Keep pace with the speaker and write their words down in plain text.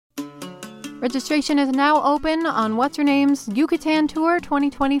Registration is now open on What's Her Name's Yucatan Tour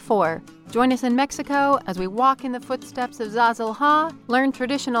 2024. Join us in Mexico as we walk in the footsteps of Zazil Ha, learn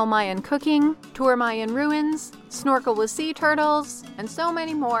traditional Mayan cooking, tour Mayan ruins, snorkel with sea turtles, and so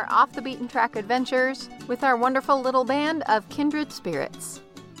many more off-the-beaten-track adventures with our wonderful little band of kindred spirits.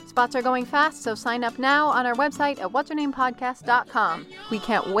 Spots are going fast, so sign up now on our website at whatshernamepodcast.com. We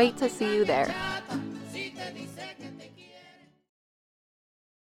can't wait to see you there.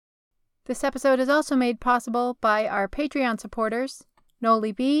 This episode is also made possible by our Patreon supporters,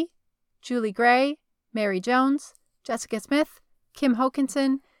 Noli B., Julie Gray, Mary Jones, Jessica Smith, Kim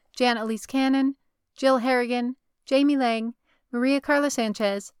Hokinson, Jan Elise Cannon, Jill Harrigan, Jamie Lang, Maria Carla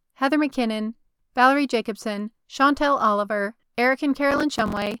Sanchez, Heather McKinnon, Valerie Jacobson, Chantel Oliver, Eric and Carolyn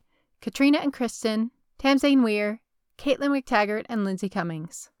Shumway, Katrina and Kristen, Tamzane Weir, Caitlin McTaggart, and Lindsay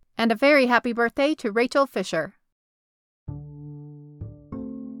Cummings. And a very happy birthday to Rachel Fisher.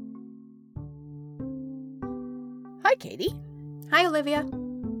 Hi, Katie. Hi, Olivia.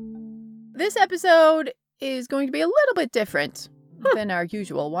 This episode is going to be a little bit different than our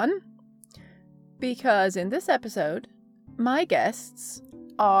usual one, because in this episode, my guests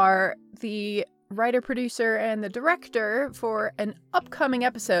are the writer, producer, and the director for an upcoming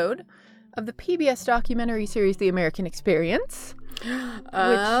episode of the PBS documentary series The American Experience,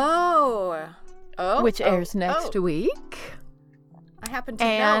 which airs next week. I happen to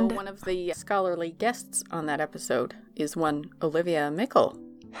know one of the scholarly guests on that episode is one Olivia Mickle.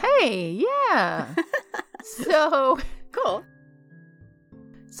 Hey, yeah. So cool.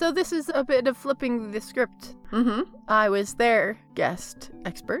 So this is a bit of flipping the script. Mm-hmm. I was their guest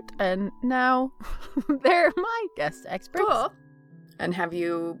expert, and now they're my guest experts. Cool. And have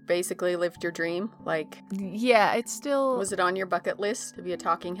you basically lived your dream? Yeah, it's still... Was it on your bucket list to be a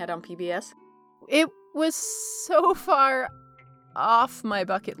talking head on PBS? It was so far off my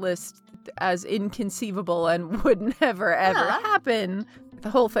bucket list as inconceivable and would never, ever happen. The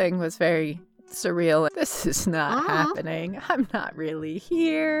whole thing was very surreal. This is not happening. I'm not really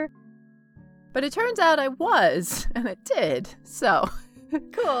here. But it turns out I was, and it did. So,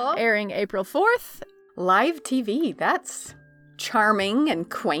 cool. Airing April 4th. Live TV. That's charming and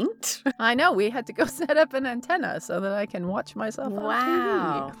quaint. I know. We had to go set up an antenna so that I can watch myself on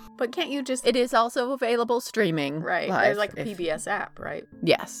TV. But can't you just... It is also available streaming. Right. Live, There's a PBS app, right?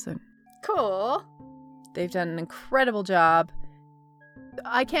 Yes. Cool. They've done an incredible job.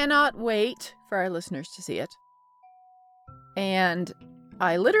 I cannot wait for our listeners to see it. And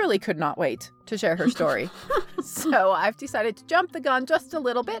I literally could not wait to share her story. So I've decided to jump the gun just a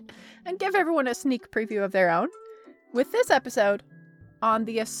little bit and give everyone a sneak preview of their own with this episode on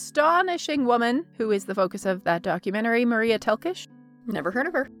the astonishing woman who is the focus of that documentary, Maria Telkes. Never heard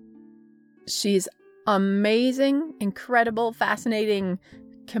of her. She's amazing, incredible, fascinating,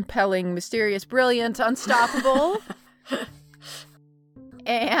 compelling, mysterious, brilliant, unstoppable.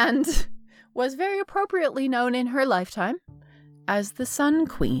 And was very appropriately known in her lifetime as the Sun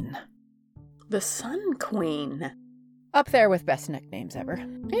Queen. The Sun Queen. Up there with best nicknames ever.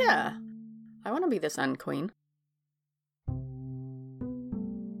 Yeah. I want to be the Sun Queen.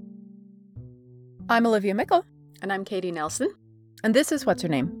 I'm Olivia Mickle. And I'm Katie Nelson. And this is What's Her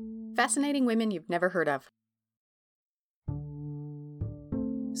Name? Fascinating women you've never heard of.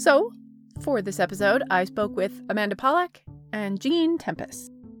 So, for this episode, I spoke with Amanda Pollack and Jean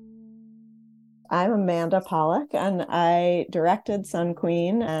Tempest. I'm Amanda Pollack, and I directed Sun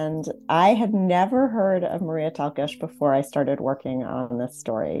Queen, and I had never heard of Maria Telkes before I started working on this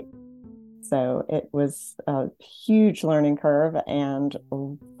story. So it was a huge learning curve and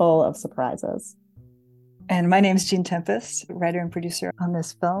full of surprises. And my name's Jean Tempest, writer and producer on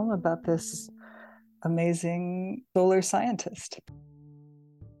this film about this amazing solar scientist.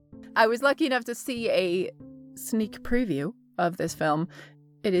 I was lucky enough to see a sneak preview of this film.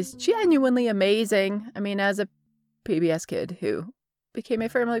 It is genuinely amazing. I mean, as a PBS kid who became a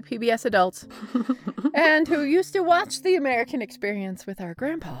firmly PBS adult and who used to watch The American Experience with our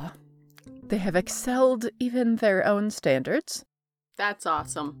grandpa, they have excelled even their own standards. That's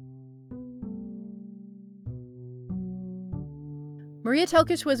awesome. Maria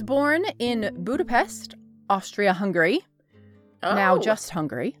Telkes was born in Budapest, Austria-Hungary, now just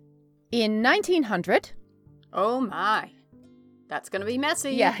Hungary, in 1900. Oh my. That's going to be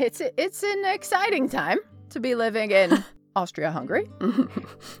messy. Yeah, it's an exciting time to be living in Austria-Hungary.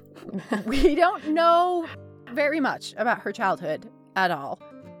 We don't know very much about her childhood at all,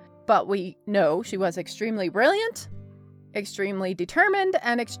 but we know she was extremely brilliant, extremely determined,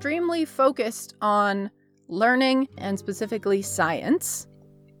 and extremely focused on learning and specifically science.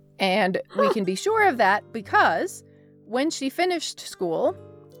 And we can be sure of that because when she finished school,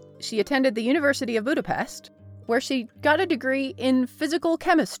 She attended the University of Budapest, where she got a degree in physical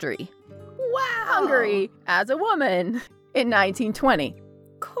chemistry. Wow! Hungary as a woman in 1920.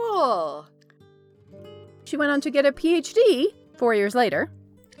 Cool. She went on to get a PhD 4 years later.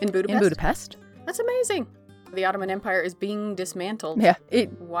 In Budapest? In Budapest. That's amazing. The Ottoman Empire is being dismantled. Yeah.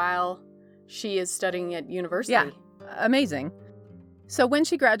 While she is studying at university. Yeah. Amazing. So when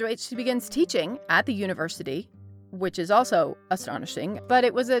she graduates, she begins teaching at the university, which is also astonishing. But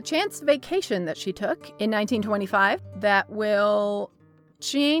it was a chance vacation that she took in 1925 that will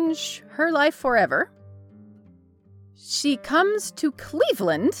change her life forever. She comes to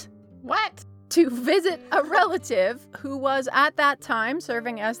Cleveland. What? To visit a relative who was at that time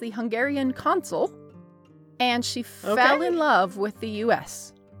serving as the Hungarian consul, and she fell in love with the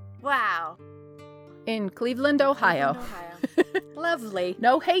U.S. Wow. In Cleveland, Ohio. Lovely.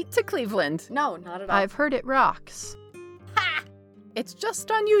 No hate to Cleveland. No, not at all. I've heard it rocks. Ha! It's just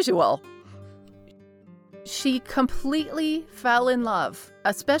unusual. She completely fell in love,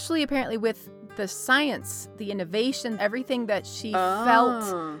 especially apparently with the science, the innovation, everything that she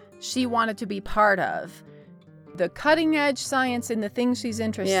felt she wanted to be part of. The cutting edge science and the things she's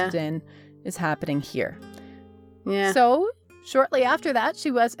interested in is happening here. Yeah. So, shortly after that,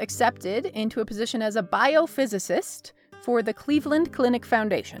 she was accepted into a position as a biophysicist for the Cleveland Clinic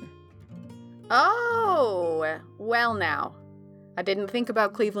Foundation. Oh, well now. I didn't think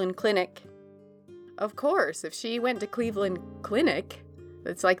about Cleveland Clinic. Of course, if she went to Cleveland Clinic,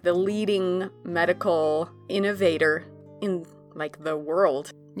 it's like the leading medical innovator in, like, the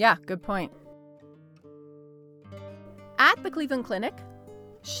world. Yeah, good point. At the Cleveland Clinic,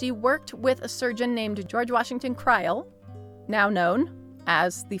 she worked with a surgeon named George Washington Cryle, now known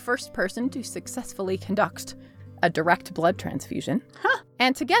as the first person to successfully conduct a direct blood transfusion. Huh.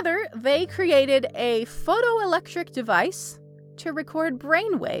 And together, they created a photoelectric device to record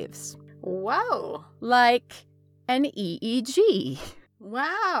brain waves. Whoa. Like an EEG.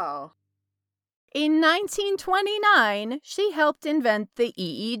 Wow. In 1929, she helped invent the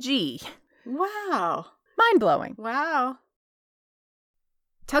EEG. Wow. Mind-blowing. Wow.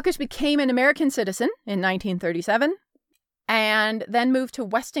 Telkes became an American citizen in 1937 and then moved to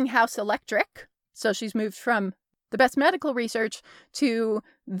Westinghouse Electric. So she's moved from the best medical research to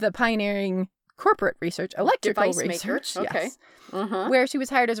the pioneering corporate research, electrical Device research. maker. Okay. Yes. Where she was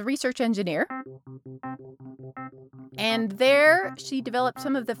hired as a research engineer. And there she developed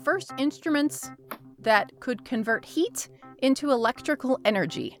some of the first instruments that could convert heat into electrical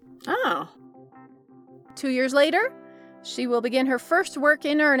energy. Oh. 2 years later, she will begin her first work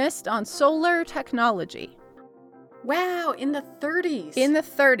in earnest on solar technology. Wow, in the 30s. In the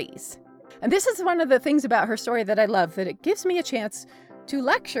 30s. And this is one of the things about her story that I love, that it gives me a chance to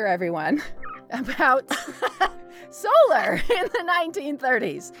lecture everyone about solar in the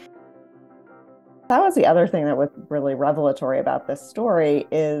 1930s. That was the other thing that was really revelatory about this story,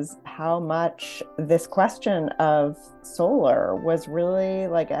 is how much this question of solar was really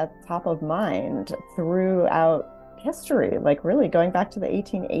like at top of mind throughout history, like really going back to the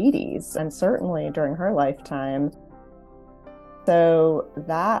 1880s and certainly during her lifetime. So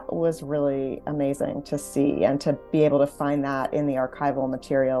that was really amazing to see, and to be able to find that in the archival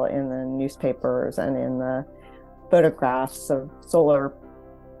material, in the newspapers and in the photographs of solar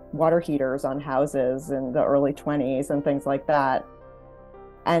water heaters on houses in the early 20s and things like that.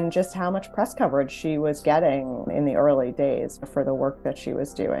 And just how much press coverage she was getting in the early days for the work that she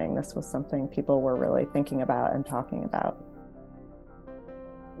was doing. This was something people were really thinking about and talking about.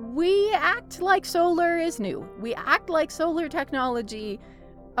 We act like solar is new. We act like solar technology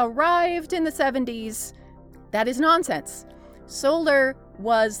arrived in the 70s. That is nonsense. Solar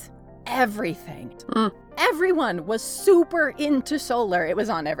was everything. Everyone was super into solar. It was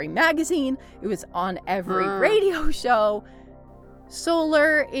on every magazine. It was on every radio show.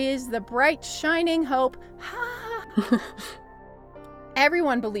 Solar is the bright, shining hope.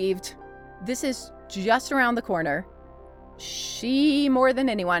 Everyone believed this is just around the corner. She more than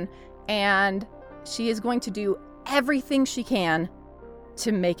anyone. And she is going to do everything she can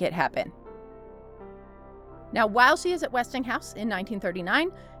to make it happen. Now, while she is at Westinghouse in 1939,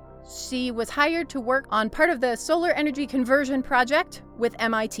 she was hired to work on part of the solar energy conversion project with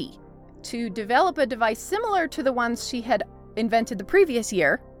MIT to develop a device similar to the ones she had invented the previous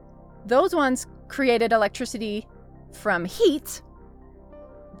year. Those ones created electricity from heat.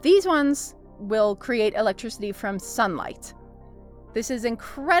 These ones will create electricity from sunlight. This is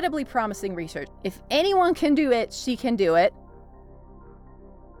incredibly promising research. If anyone can do it, she can do it.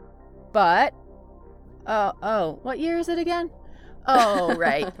 But, what year is it again? Oh,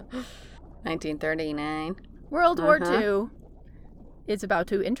 right. 1939. World War II. is about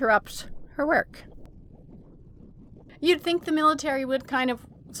to interrupt her work. You'd think the military would kind of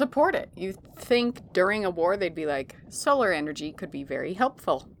support it. You'd think during a war they'd be like, solar energy could be very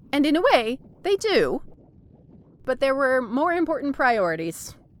helpful. And in a way, they do. But there were more important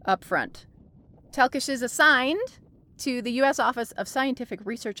priorities up front. Telkes is assigned to the U.S. Office of Scientific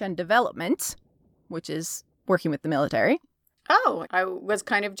Research and Development, which is working with the military. Oh, I was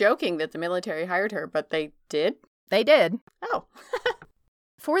kind of joking that the military hired her, but they did? They did. Oh.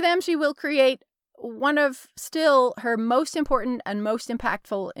 For them, she will create one of still her most important and most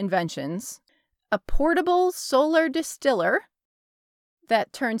impactful inventions, a portable solar distiller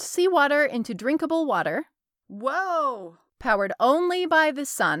that turns seawater into drinkable water. Whoa! Powered only by the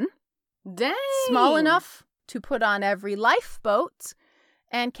sun. Dang! Small enough to put on every lifeboat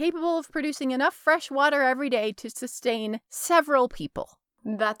and capable of producing enough fresh water every day to sustain several people.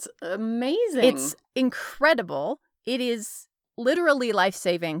 That's amazing. It's incredible. It is literally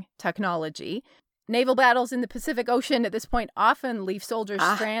life-saving technology. Naval battles in the Pacific Ocean at this point often leave soldiers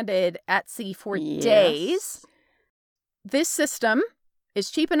stranded at sea for days. This system is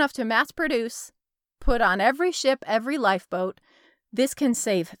cheap enough to mass produce, put on every ship, every lifeboat. This can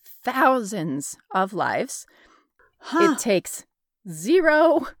save thousands of lives. It takes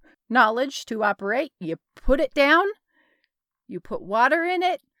zero knowledge to operate. You put it down, you put water in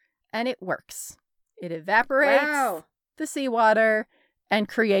it, and it works. It evaporates the seawater and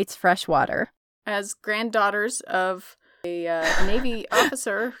creates fresh water. As granddaughters of a Navy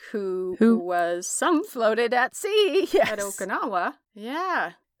officer who was sunk, floated at sea at Okinawa.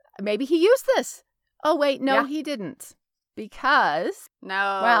 Yeah. Maybe he used this. Oh, wait, no, he didn't. Because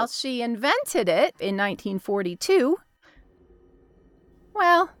while she invented it in 1942,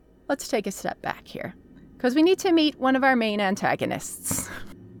 well, let's take a step back here. Because we need to meet one of our main antagonists.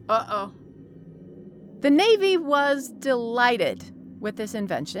 Uh-oh. The Navy was delighted with this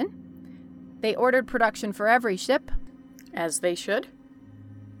invention. They ordered production for every ship. As they should.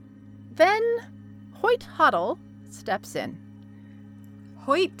 Then Hoyt-Huddle steps in.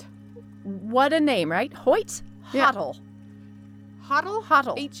 Hoyt. What a name, right? Hoyt-Huddle. Huddle?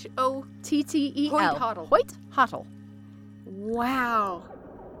 Huddle. H-O-T-T-E-L. Hoyt-Huddle. Hoyt-Huddle. Wow.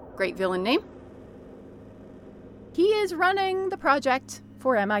 Great villain name. He is running the project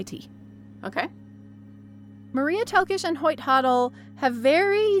for MIT. Okay. Maria Telkes and Hoyt-Huddle have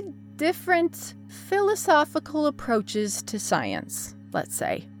very different philosophical approaches to science, let's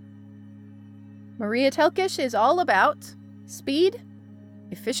say. Maria Telkes is all about speed,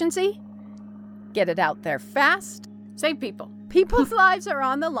 efficiency, get it out there fast. Save people. People's lives are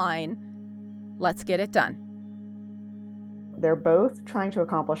on the line. Let's get it done. They're both trying to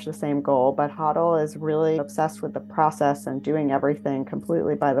accomplish the same goal, but Huddle is really obsessed with the process and doing everything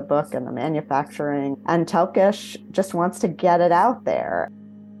completely by the book and the manufacturing. And Telkes just wants to get it out there.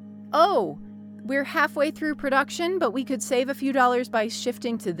 Oh, we're halfway through production, but we could save a few dollars by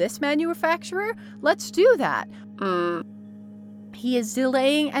shifting to this manufacturer? Let's do that. He is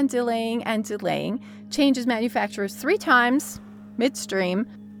delaying and delaying and delaying, changes manufacturers 3 times, midstream.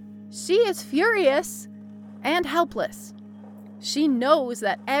 She is furious and helpless. She knows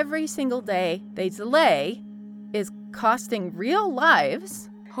that every single day they delay is costing real lives.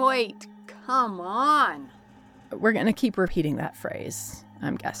 Hoyt, come on. We're going to keep repeating that phrase,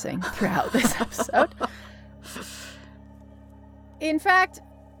 I'm guessing, throughout this episode. In fact,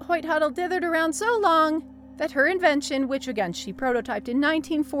 Hoyt-Huddle dithered around so long that her invention, which again she prototyped in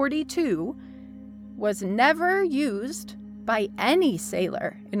 1942, was never used by any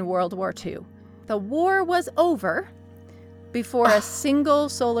sailor in World War II. The war was over before a single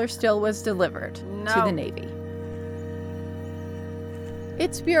solar still was delivered to the Navy.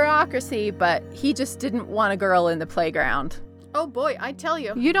 It's bureaucracy, but he just didn't want a girl in the playground. Oh boy, I tell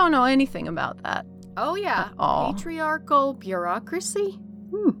you. You don't know anything about that. Oh yeah, patriarchal bureaucracy?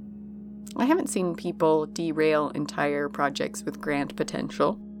 I haven't seen people derail entire projects with grant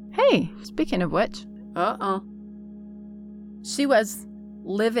potential. Hey, speaking of which. Uh-oh. She was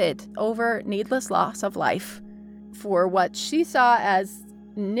livid over needless loss of life for what she saw as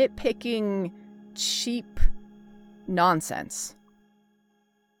nitpicking, cheap nonsense.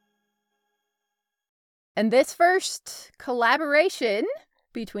 And this first collaboration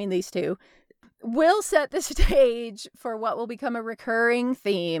between these two will set the stage for what will become a recurring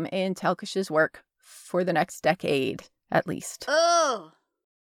theme in Telkes' work for the next decade, at least. Ugh.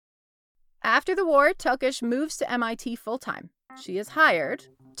 After the war, Telkes moves to MIT full-time. She is hired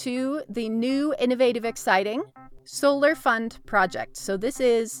to the new, innovative, exciting Solar Fund project. So this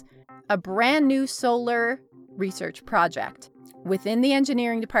is a brand new solar research project within the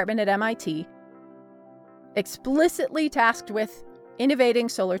engineering department at MIT, explicitly tasked with innovating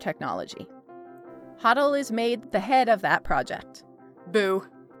solar technology. Hoddle is made the head of that project. Boo.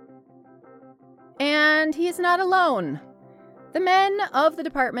 And he is not alone. The men of the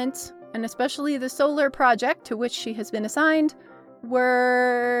department, and especially the solar project to which she has been assigned,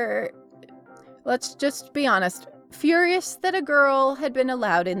 were, let's just be honest, furious that a girl had been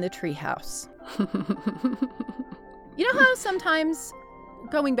allowed in the treehouse. You know how sometimes,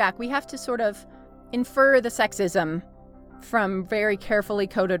 going back, we have to sort of infer the sexism from very carefully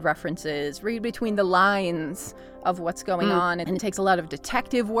coded references, read between the lines of what's going on, and it takes a lot of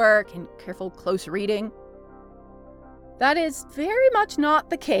detective work and careful, close reading. That is very much not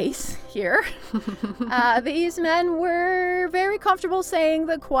the case here. These men were very comfortable saying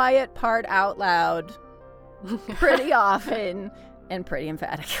the quiet part out loud pretty often and pretty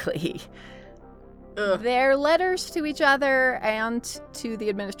emphatically. Ugh. Their letters to each other and to the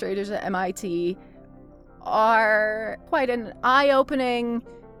administrators at MIT are quite an eye-opening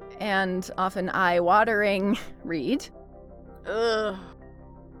and often eye-watering read. Ugh.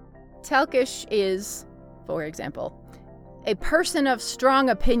 Telkes is, for example, a person of strong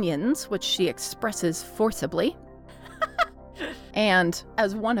opinions, which she expresses forcibly. And,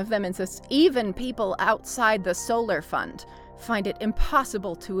 as one of them insists, even people outside the Solar Fund find it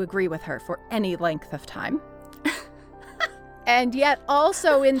impossible to agree with her for any length of time. And yet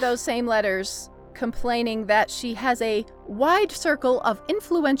also in those same letters, complaining that she has a wide circle of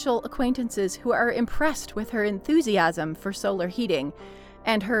influential acquaintances who are impressed with her enthusiasm for solar heating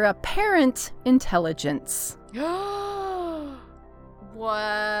and her apparent intelligence.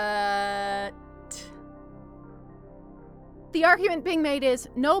 What? The argument being made is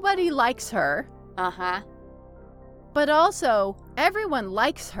nobody likes her, Uh-huh. but also everyone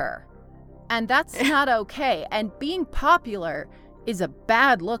likes her, and that's not okay. And being popular is a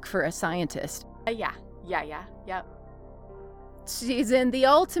bad look for a scientist. Yeah. She's in the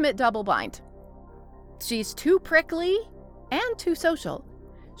ultimate double bind. She's too prickly and too social.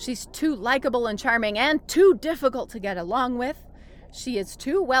 She's too likable and charming and too difficult to get along with. She is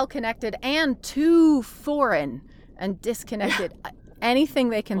too well-connected and too foreign and disconnected. Anything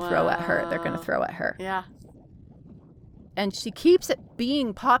they can throw at her, they're going to throw at her. Yeah. And she keeps it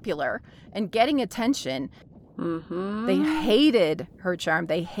being popular and getting attention. Mm-hmm. They hated her charm.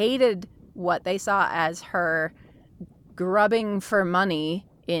 They hated what they saw as her grubbing for money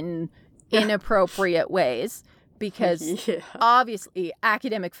in inappropriate ways, because obviously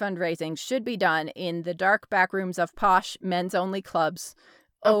academic fundraising should be done in the dark back rooms of posh men's-only clubs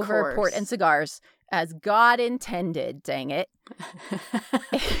over port and cigars, as God intended, dang it.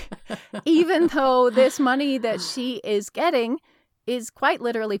 Even though this money that she is getting is quite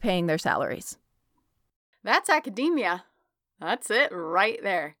literally paying their salaries. That's academia. That's it right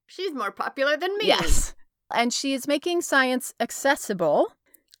there. She's more popular than me. Yes. And she is making science accessible.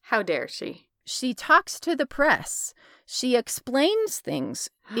 How dare she? She talks to the press. She explains things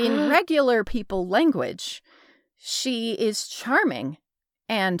in regular people language. She is charming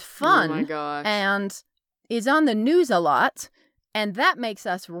and fun. Oh my gosh. And is on the news a lot. And that makes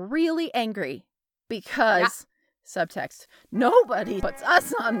us really angry because, subtext, nobody puts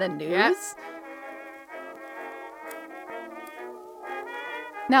us on the news. Yeah.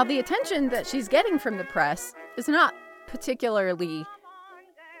 Now, the attention that she's getting from the press is not particularly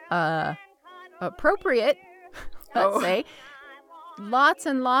appropriate, let's say. Lots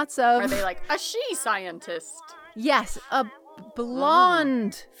and lots of... Are they like, a she-scientist? Yes, a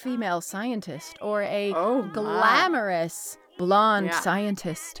blonde female scientist or a glamorous blonde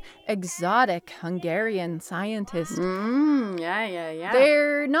scientist, exotic Hungarian scientist. Yeah.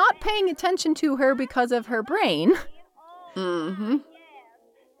 They're not paying attention to her because of her brain. Mm-hmm.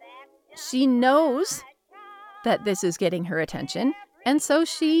 She knows that this is getting her attention, and so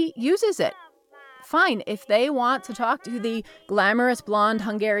she uses it. Fine, if they want to talk to the glamorous blonde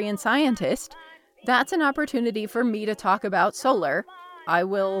Hungarian scientist, that's an opportunity for me to talk about solar. I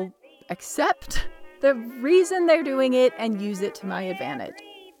will accept the reason they're doing it and use it to my advantage.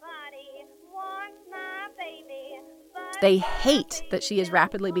 They hate that she is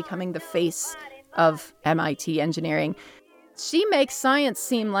rapidly becoming the face of MIT engineering. She makes science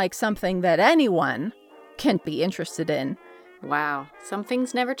seem like something that anyone can be interested in. Wow. Some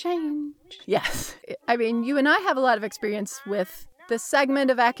things never change. Yes. I mean, you and I have a lot of experience with the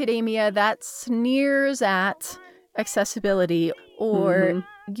segment of academia that sneers at accessibility or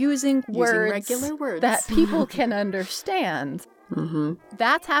using regular words that people can understand. Mm-hmm.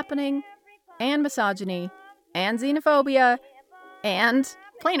 That's happening, and misogyny, and xenophobia, and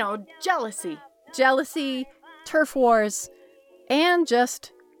plain old jealousy, turf wars, and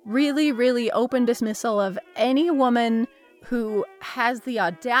just really, really open dismissal of any woman who has the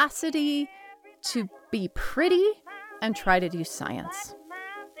audacity to be pretty and try to do science.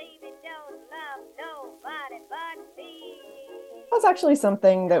 That's actually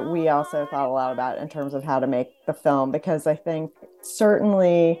something that we also thought a lot about in terms of how to make the film, because I think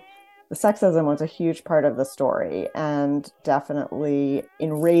certainly the sexism was a huge part of the story and definitely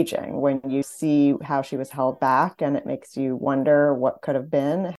enraging when you see how she was held back, and it makes you wonder what could have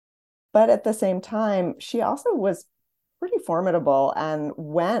been. But at the same time, she also was pretty formidable and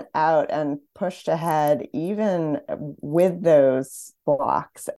went out and pushed ahead even with those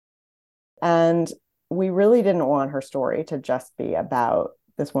blocks. And we really didn't want her story to just be about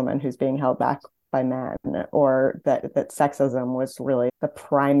this woman who's being held back by men, or that sexism was really the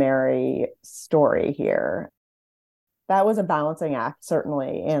primary story here. That was a balancing act,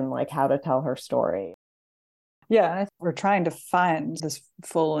 certainly, in like how to tell her story. Yeah, we're trying to find this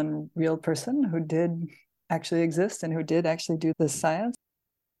full and real person who did actually exist and who did actually do this science.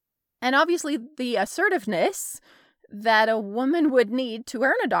 And obviously the assertiveness that a woman would need to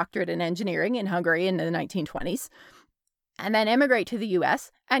earn a doctorate in engineering in Hungary in the 1920s, and then emigrate to the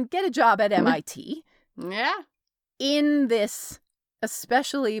US and get a job at MIT. Yeah. In this,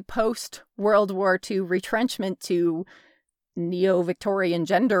 especially post-World War II retrenchment to neo-Victorian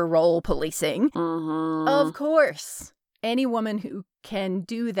gender role policing. Mm-hmm. Of course, any woman who can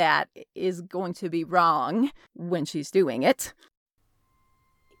do that is going to be wrong when she's doing it.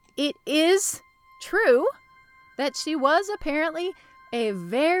 It is true that she was apparently a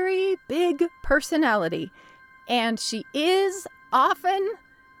very big personality, and she is often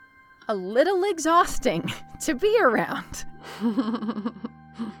a little exhausting to be around.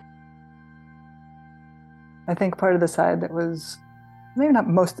 I think part of the side that was maybe not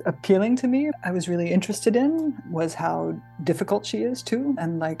most appealing to me, I was really interested in, was how difficult she is too,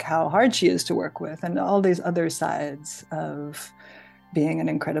 and like how hard she is to work with, and all these other sides of being an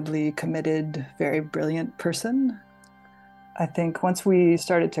incredibly committed, very brilliant person. I think once we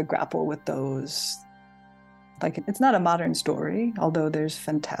started to grapple with those, like, it's not a modern story, although there's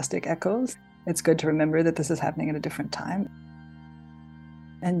fantastic echoes. It's good to remember that this is happening at a different time.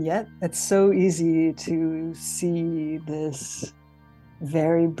 And yet, it's so easy to see this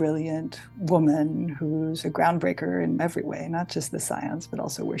very brilliant woman who's a groundbreaker in every way, not just the science, but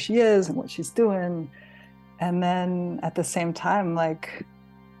also where she is and what she's doing. And then at the same time, like,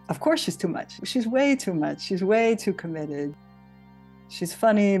 of course she's too much. She's way too much. She's way too committed. She's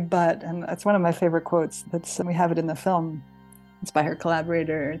funny, but, and that's one of my favorite quotes, we have it in the film. It's by her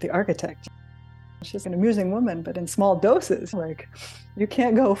collaborator, the architect. She's an amusing woman, but in small doses. Like, you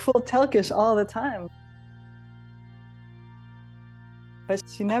can't go full Telkes all the time. But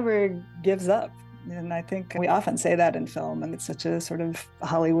she never gives up. And I think we often say that in film, and it's such a sort of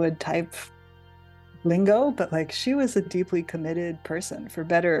Hollywood type lingo, but like, she was a deeply committed person, for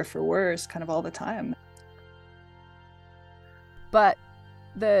better or for worse, kind of all the time. But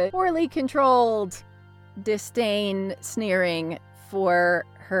the poorly controlled disdain, sneering for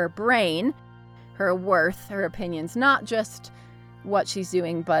her brain, her worth, her opinions, not just what she's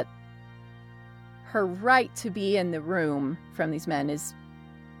doing, but her right to be in the room from these men is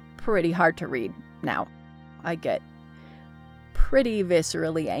pretty hard to read now. I get pretty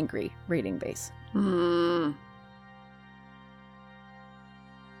viscerally angry reading these. Mm.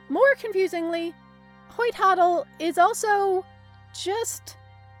 More confusingly, Hoyt-Hoddle is also just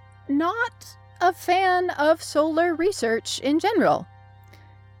not a fan of solar research in general.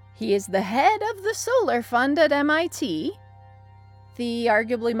 He is the head of the Solar Fund at MIT, the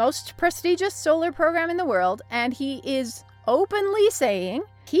arguably most prestigious solar program in the world, and he is openly saying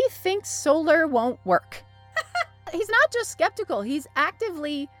he thinks solar won't work. He's not just skeptical, he's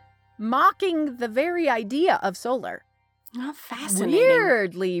actively mocking the very idea of solar. Oh, fascinating.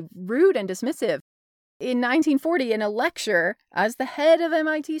 Weirdly rude and dismissive. In 1940, in a lecture, as the head of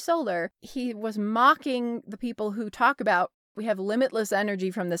MIT Solar, he was mocking the people who talk about we have limitless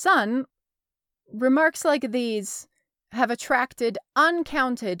energy from the sun. Remarks like these have attracted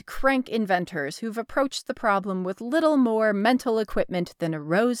uncounted crank inventors who've approached the problem with little more mental equipment than a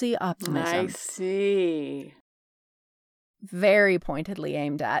rosy optimism. I see. Very pointedly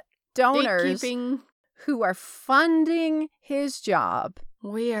aimed at donors who are funding his job.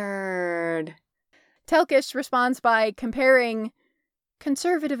 Weird. Telkes responds by comparing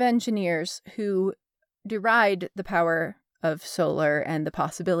conservative engineers who deride the power of solar and the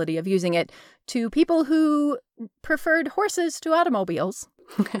possibility of using it to people who preferred horses to automobiles.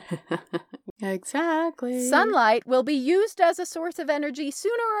 Exactly. Sunlight will be used as a source of energy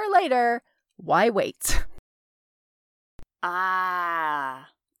sooner or later. Why wait? Ah.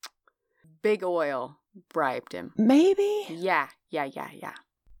 Big oil. bribed him. Maybe? Yeah.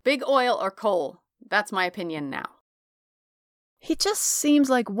 Big oil or coal. That's my opinion now. He just seems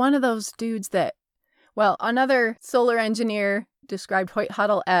like one of those dudes that, well, another solar engineer described Hoyt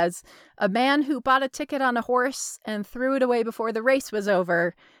Huddle as a man who bought a ticket on a horse and threw it away before the race was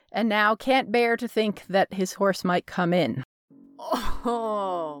over and now can't bear to think that his horse might come in.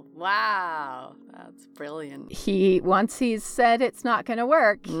 Oh, wow. That's brilliant. Once he's said it's not going to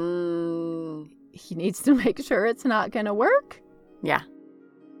work, he needs to make sure it's not going to work. Yeah.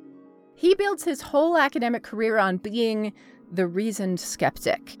 He builds his whole academic career on being the reasoned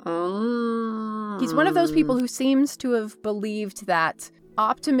skeptic. He's one of those people who seems to have believed that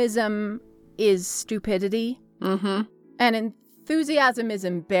optimism is stupidity and enthusiasm is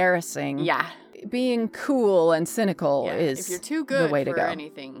embarrassing. Yeah. Being cool and cynical is if you're too good the way to for go.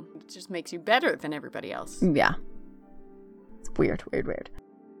 anything, it just makes you better than everybody else. Yeah. It's weird.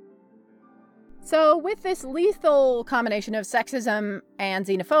 So with this lethal combination of sexism and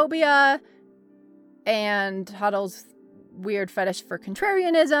xenophobia and Huddle's weird fetish for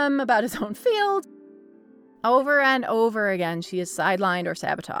contrarianism about his own field, over and over again she is sidelined or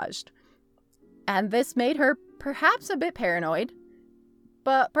sabotaged. And this made her perhaps a bit paranoid,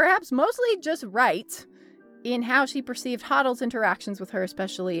 but perhaps mostly just right in how she perceived Huddle's interactions with her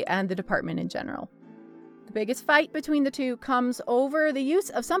especially, and the department in general. The biggest fight between the two comes over the use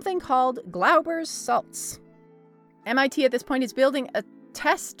of something called Glauber's salts. MIT at this point is building a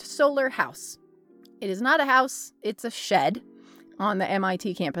test solar house. It is not a house, it's a shed on the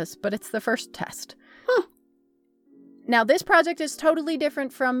MIT campus, but it's the first test. Now, this project is totally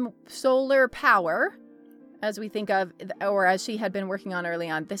different from solar power, as we think of, or as she had been working on early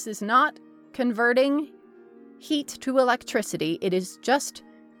on. This is not converting heat to electricity. It is just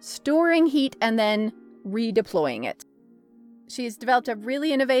storing heat and then redeploying it. She's developed a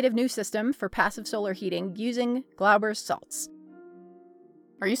really innovative new system for passive solar heating using Glauber's salts.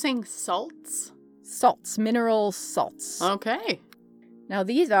 Are you saying salts? Salts, mineral salts. Okay. Now,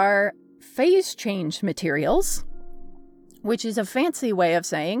 these are phase change materials, which is a fancy way of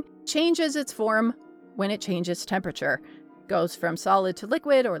saying changes its form when it changes temperature. Goes from solid to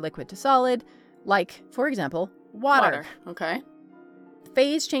liquid or liquid to solid, like, for example, water. Okay.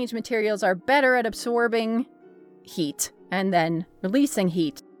 Phase change materials are better at absorbing heat and then releasing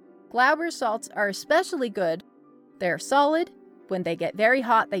heat. Glauber's salts are especially good. They're solid. When they get very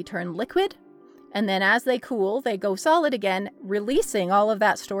hot, they turn liquid. And then as they cool, they go solid again, releasing all of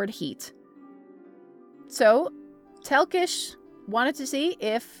that stored heat. So, Telkes wanted to see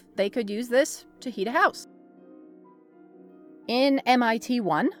if they could use this to heat a house. In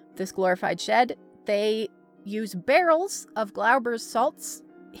MIT-1, this glorified shed, they use barrels of Glauber's salts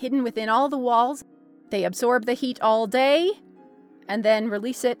hidden within all the walls. They absorb the heat all day and then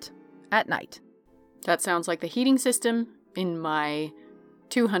release it at night. That sounds like the heating system in my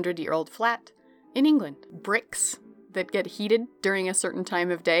 200-year-old flat in England. Bricks that get heated during a certain time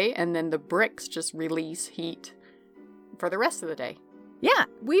of day, and then the bricks just release heat for the rest of the day. Yeah,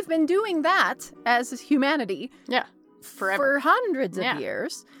 we've been doing that as humanity. Yeah, forever. For hundreds of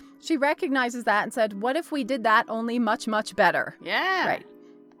years. She recognizes that and said, what if we did that only much, much better? Yeah. Right.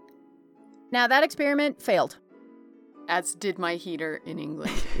 Now, that experiment failed. As did my heater in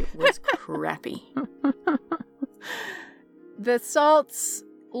England. It was crappy. The salts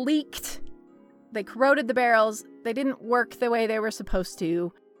leaked. They corroded the barrels. They didn't work the way they were supposed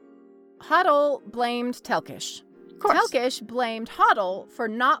to. Huddle blamed Telkes. Telkes blamed Huddle for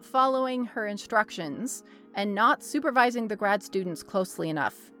not following her instructions and not supervising the grad students closely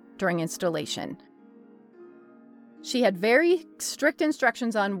enough during installation. She had very strict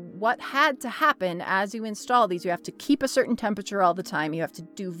instructions on what had to happen as you install these. You have to keep a certain temperature all the time. You have to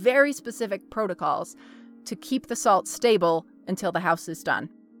do very specific protocols to keep the salt stable until the house is done.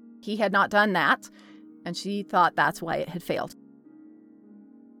 He had not done that, and she thought that's why it had failed.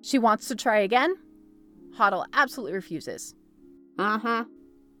 She wants to try again. Huddle absolutely refuses.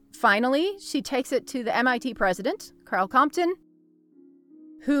 Finally, she takes it to the MIT president, Carl Compton,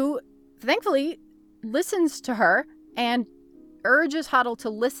 who thankfully listens to her and urges Huddle to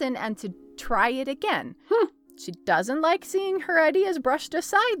listen and to try it again. She doesn't like seeing her ideas brushed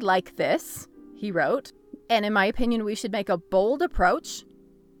aside like this, he wrote. And in my opinion, we should make a bold approach,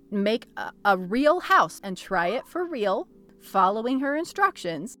 make a real house and try it for real, following her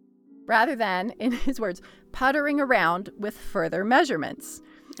instructions, rather than, in his words, puttering around with further measurements.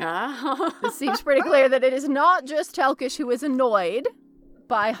 It seems pretty clear that it is not just Telkes who is annoyed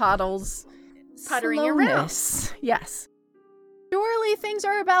by Huddle's puttering slowness. Around. Yes. Surely things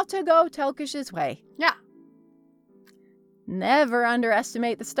are about to go Telkes' way. Yeah. Never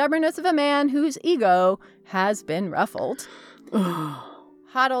underestimate the stubbornness of a man whose ego has been ruffled.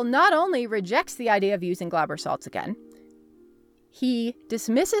 Hoddle not only rejects the idea of using Glauber salts again, he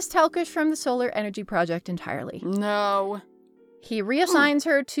dismisses Telkes from the solar energy project entirely. No. He reassigns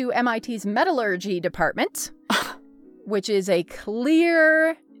her to MIT's metallurgy department, which is a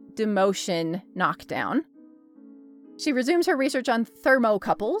clear demotion knockdown. She resumes her research on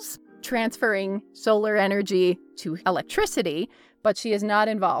thermocouples, transferring solar energy to electricity, but she is not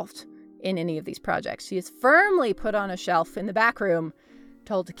involved in any of these projects. She is firmly put on a shelf in the back room,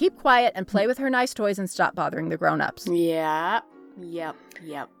 told to keep quiet and play with her nice toys and stop bothering the grown-ups. Yep.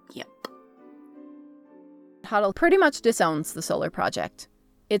 Hoddle pretty much disowns the solar project.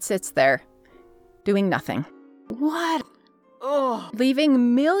 It sits there, doing nothing. What? Oh.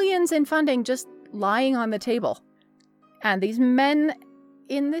 Leaving millions in funding just lying on the table. And these men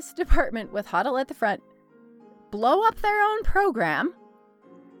in this department with Hoddle at the front blow up their own program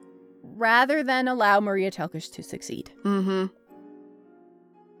rather than allow Maria Telkes to succeed. Mm-hmm.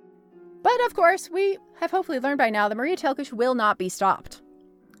 But of course, we have hopefully learned by now that Maria Telkes will not be stopped.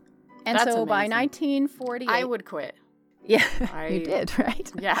 And That's so by amazing. 1948... I would quit. Yeah, you did,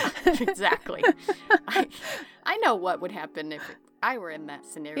 right? Yeah, exactly. I know what would happen if I were in that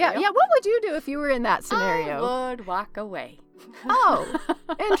scenario. Yeah, what would you do if you were in that scenario? I would walk away. Oh,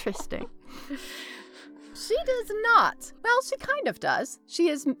 interesting. She does not. Well, she kind of does. She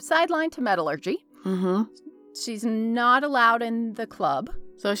is sidelined to metallurgy. Mm-hmm. She's not allowed in the club.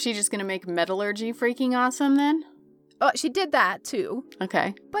 So is she just going to make metallurgy freaking awesome then? Oh, she did that too.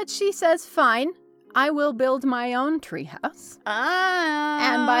 Okay. But she says, fine, I will build my own treehouse.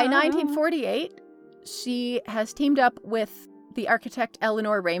 And by 1948, she has teamed up with the architect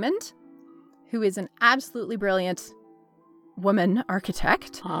Eleanor Raymond, who is an absolutely brilliant woman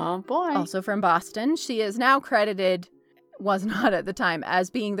architect. Oh, boy. Also from Boston. She is now credited, was not at the time, as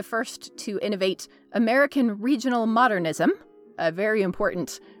being the first to innovate American regional modernism, a very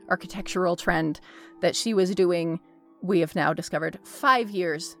important architectural trend that she was doing, we have now discovered, 5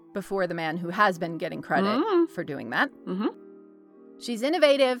 years before the man who has been getting credit for doing that. Mm-hmm. She's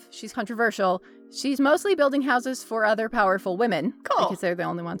innovative. She's controversial. She's mostly building houses for other powerful women. Cool. Because they're the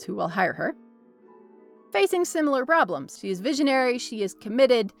only ones who will hire her. Facing similar problems. She is visionary. She is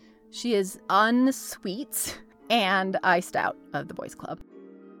committed. She is unsweet and iced out of the boys' club.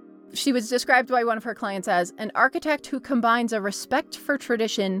 She was described by one of her clients as an architect who combines a respect for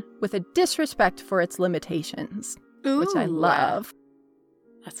tradition with a disrespect for its limitations. Ooh, which I love.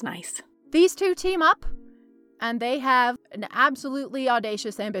 That's nice. These two team up, and they have an absolutely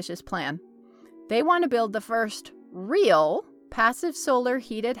audacious, ambitious plan. They want to build the first real passive solar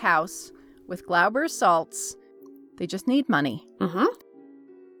heated house with Glauber salts. They just need money. Mm-hmm.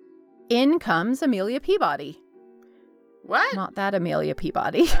 In comes Amelia Peabody. What? Not that Amelia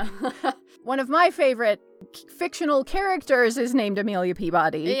Peabody. One of my favorite fictional characters is named Amelia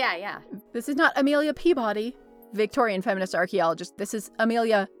Peabody. Yeah. This is not Amelia Peabody, Victorian feminist archaeologist. This is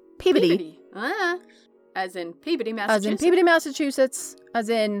Amelia Peabody. As in Peabody, Massachusetts. As in Peabody, Massachusetts. As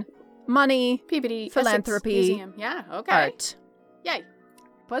in money, Peabody philanthropy, Essex Museum. Yeah, okay. art. Yay.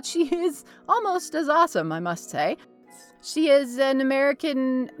 But she is almost as awesome, I must say. She is an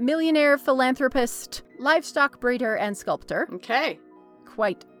American millionaire philanthropist, livestock breeder, and sculptor. Okay.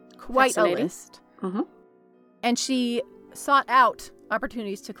 Quite a list. Mm-hmm. And she sought out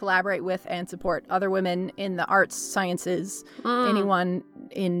opportunities to collaborate with and support other women in the arts, sciences, anyone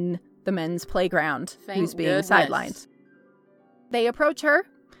in the men's playground who's being sidelined. They approach her,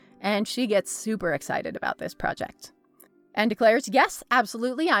 and she gets super excited about this project and declares, yes,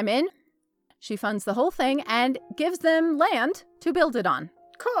 absolutely, I'm in. She funds the whole thing and gives them land to build it on.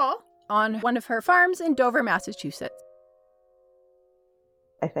 Cool. On one of her farms in Dover, Massachusetts.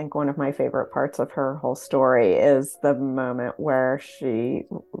 I think one of my favorite parts of her whole story is the moment where she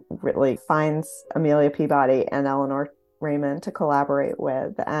really finds Amelia Peabody and Eleanor Raymond to collaborate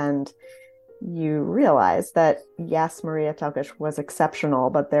with. And you realize that, yes, Maria Telkes was exceptional,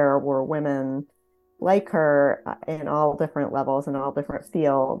 but there were women like her in all different levels and all different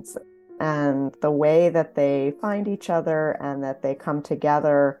fields. And the way that they find each other and that they come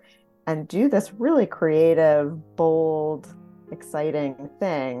together and do this really creative, bold, exciting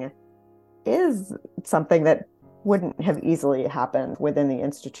thing is something that wouldn't have easily happened within the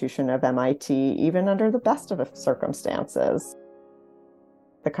institution of MIT, even under the best of circumstances.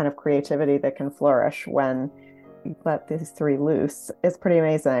 The kind of creativity that can flourish when you let these three loose is pretty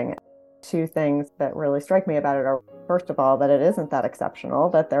amazing. Two things that really strike me about it are, first of all, that it isn't that exceptional,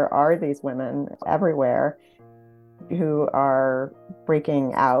 that there are these women everywhere who are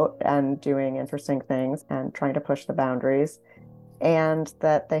breaking out and doing interesting things and trying to push the boundaries, and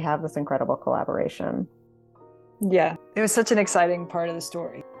that they have this incredible collaboration. Yeah, it was such an exciting part of the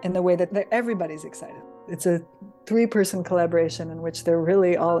story in the way that everybody's excited. It's a 3-person collaboration in which they're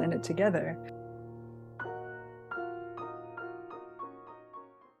really all in it together.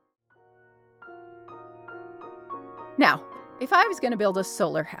 Now, if I was going to build a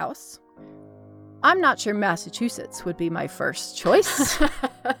solar house, I'm not sure Massachusetts would be my first choice.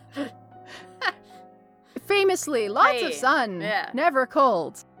 Famously, lots of sun, never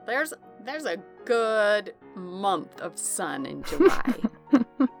cold. There's a good month of sun in July.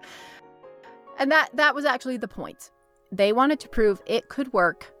 And that was actually the point. They wanted to prove it could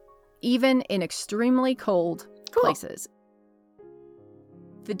work even in extremely cold places.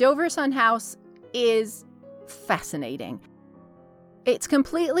 The Dover Sun House is fascinating. It's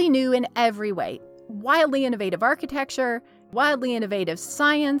completely new in every way. Wildly innovative architecture, wildly innovative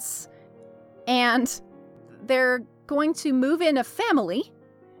science, and they're going to move in a family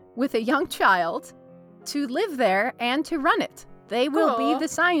with a young child to live there and to run it. They will be the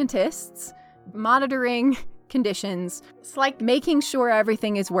scientists monitoring conditions. It's like making sure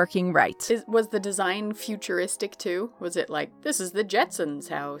everything is working right. Was the design futuristic too? Was it like, this is the Jetsons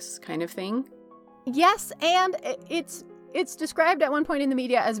house kind of thing? Yes, and it's described at one point in the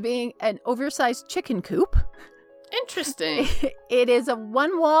media as being an oversized chicken coop. Interesting. It is a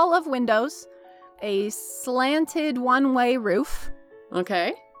one wall of windows, a slanted one-way roof.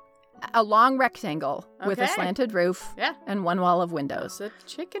 Okay. A long rectangle with a slanted roof. Yeah. And one wall of windows. It's a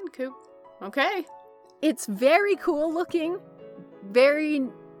chicken coop. Okay. It's very cool looking, very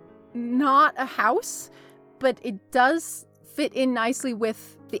not a house, but it does fit in nicely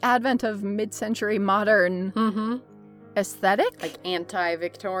with the advent of mid-century modern aesthetic. Like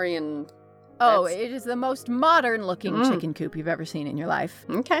anti-Victorian. Oh, it is the most modern looking chicken coop you've ever seen in your life.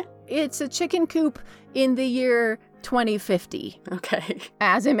 Okay. It's a chicken coop in the year 2050. Okay.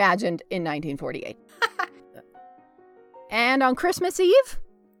 As imagined in 1948. And on Christmas Eve,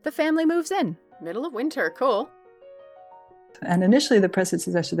 the family moves in. Middle of winter, cool. And initially the press had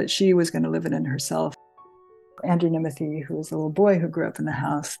suggested that she was going to live it in herself. Andrew Nimothy, who was a little boy who grew up in the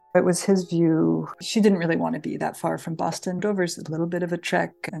house, it was his view. She didn't really want to be that far from Boston. Dover's a little bit of a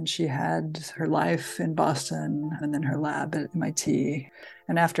trek, and she had her life in Boston and then her lab at MIT.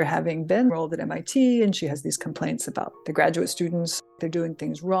 And after having been enrolled at MIT, and she has these complaints about the graduate students, they're doing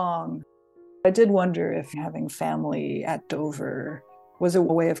things wrong. I did wonder if having family at Dover was a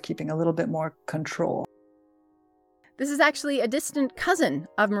way of keeping a little bit more control. This is actually a distant cousin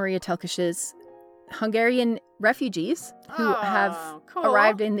of Maria Telkes's Hungarian refugees who have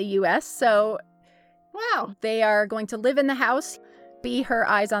arrived in the U.S. So they are going to live in the house, be her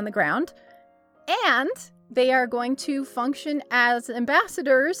eyes on the ground, and they are going to function as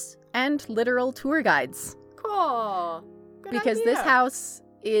ambassadors and literal tour guides. Cool. Good because idea. This house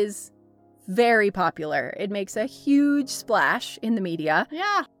is very popular. It makes a huge splash in the media.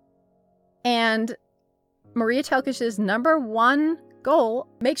 Yeah. And Maria Telkes's number one goal,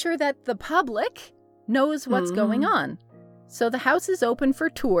 make sure that the public knows what's going on. So the house is open for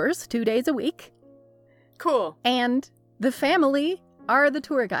tours 2 days a week. Cool. And the family are the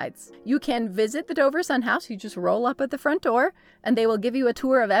tour guides. You can visit the Dover Sun House. You just roll up at the front door, and they will give you a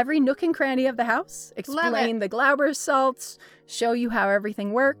tour of every nook and cranny of the house, explain the Glauber salts, show you how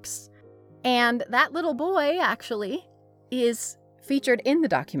everything works. And that little boy, actually, is featured in the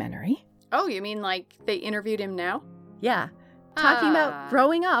documentary. Oh, you mean like they interviewed him now? Yeah. Talking about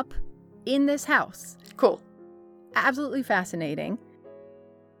growing up in this house. Cool. Absolutely fascinating.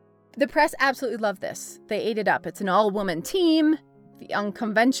 The press absolutely loved this. They ate it up. It's an all-woman team, the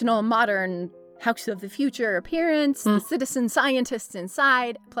unconventional, modern house of the future appearance, the citizen scientists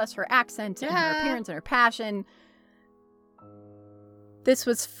inside, plus her accent and her appearance and her passion. This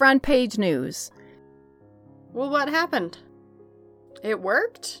was front page news. Well, what happened? It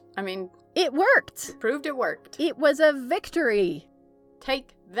worked? I mean... It worked. Proved it worked. It was a victory.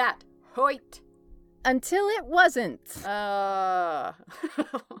 Take that, Hoyt. Until it wasn't.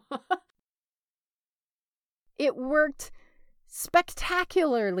 It worked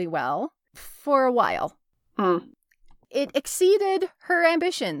spectacularly well for a while. It exceeded her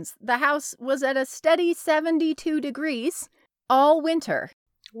ambitions. The house was at a steady 72 degrees all winter.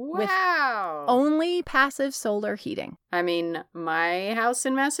 Wow. With only passive solar heating. I mean, my house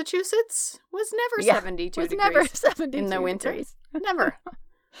in Massachusetts was never 72 degrees. Never 72 in the winter. Degrees. Never.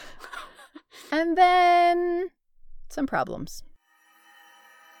 And then some problems.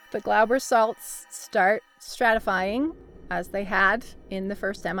 The Glauber salts start stratifying, as they had in the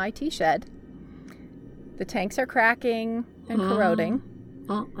first MIT shed. The tanks are cracking and corroding.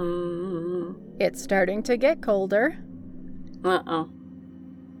 It's starting to get colder.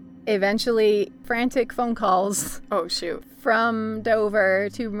 Eventually, frantic phone calls. Oh, shoot. From Dover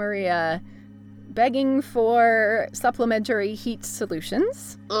to Maria, begging for supplementary heat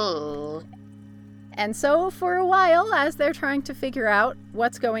solutions. Ugh. And so, for a while, as they're trying to figure out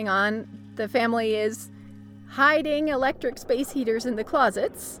what's going on, the family is hiding electric space heaters in the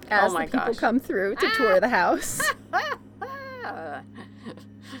closets as the people come through to tour the house.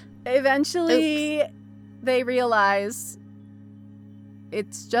 Eventually, they realize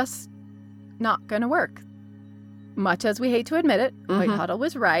it's just not going to work. Much as we hate to admit it, Whitehuddle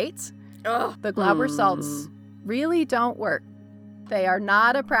was right. The Glauber salts really don't work. They are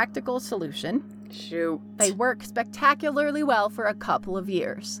not a practical solution. Shoot. They work spectacularly well for a couple of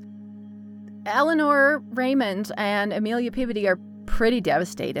years. Eleanor Raymond and Amelia Peabody are pretty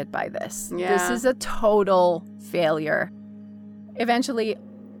devastated by this. Yeah. This is a total failure. Eventually,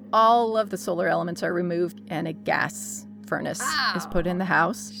 all of the solar elements are removed and a gas furnace is put in the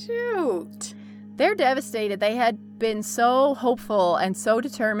house. Shoot. They're devastated. They had been so hopeful and so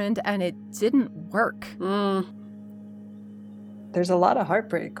determined, and it didn't work. There's a lot of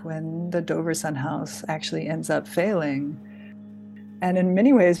heartbreak when the Dover Sun House actually ends up failing. And in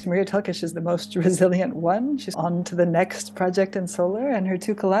many ways, Maria Telkes is the most resilient one. She's on to the next project in solar, and her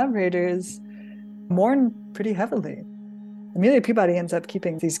two collaborators mourn pretty heavily. Amelia Peabody ends up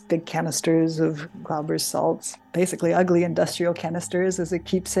keeping these big canisters of Glauber's salts, basically ugly industrial canisters, as a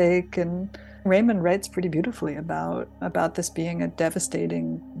keepsake. And Raymond writes pretty beautifully about this being a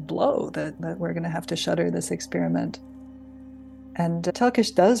devastating blow, that we're going to have to shutter this experiment. And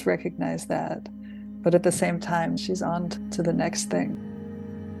Telkes does recognize that, but at the same time, she's on to the next thing.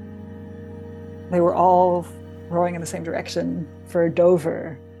 They were all rowing in the same direction for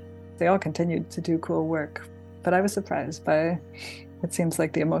Dover. They all continued to do cool work, but I was surprised by, it seems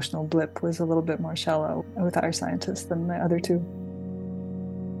like the emotional blip was a little bit more shallow with our scientists than the other two.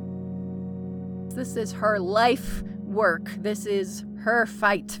 This is her life work. This is her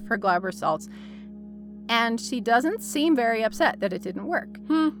fight for Glauber salts. And she doesn't seem very upset that it didn't work.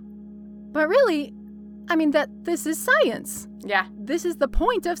 But really, I mean, that this is science. Yeah. This is the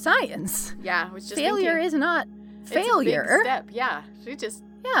point of science. Yeah, I was just failure thinking, is not failure. It's a big step. Yeah, she just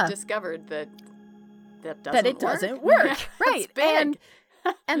discovered that it doesn't work. Right. It's big.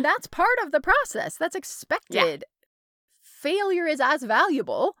 And that's part of the process. That's expected. Yeah. Failure is as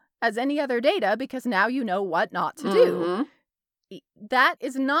valuable as any other data because now you know what not to do. That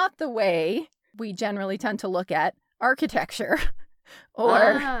is not the way we generally tend to look at architecture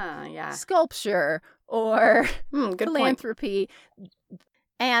or sculpture or philanthropy.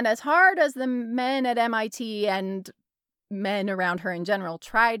 And as hard as the men at MIT and men around her in general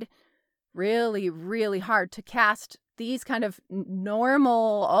tried really, really hard to cast these kind of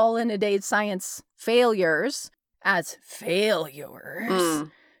normal, all-in-a-day science failures as failures,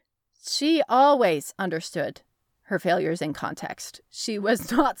 she always understood her failures in context. She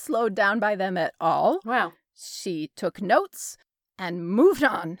was not slowed down by them at all. Wow. She took notes and moved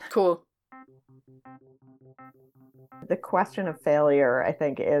on. Cool. The question of failure, I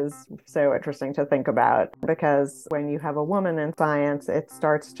think, is so interesting to think about because when you have a woman in science, it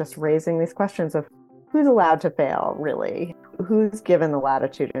starts just raising these questions of who's allowed to fail, really? Who's given the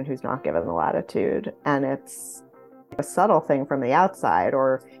latitude and who's not given the latitude? And it's a subtle thing from the outside,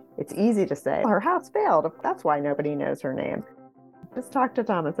 or it's easy to say, her house failed. That's why nobody knows her name. Just talk to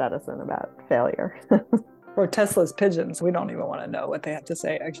Thomas Edison about failure. Or Tesla's pigeons. We don't even want to know what they have to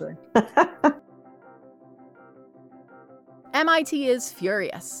say, actually. MIT is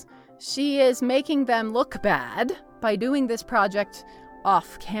furious. She is making them look bad by doing this project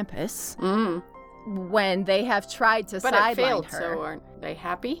off campus when they have tried to sideline her. So aren't they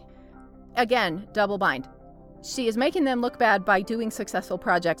happy? Again, double bind. She is making them look bad by doing successful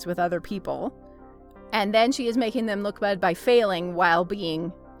projects with other people, and then she is making them look bad by failing while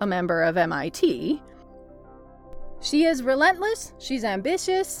being a member of MIT. She is relentless. She's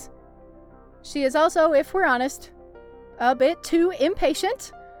ambitious. She is also, if we're honest, a bit too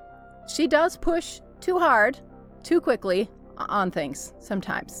impatient. She does push too hard, too quickly on things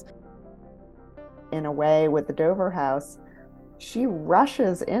sometimes. In a way, with the Dover House, she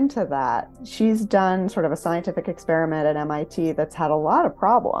rushes into that. She's done sort of a scientific experiment at MIT that's had a lot of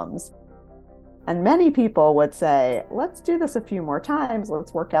problems. And many people would say, let's do this a few more times.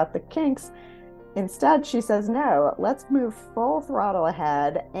 Let's work out the kinks. Instead, she says, no, let's move full throttle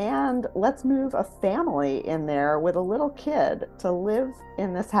ahead and let's move a family in there with a little kid to live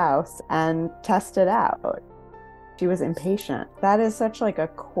in this house and test it out. She was impatient. That is such like a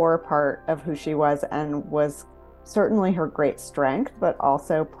core part of who she was, and was certainly her great strength, but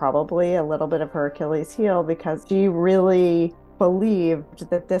also probably a little bit of her Achilles heel, because she really believed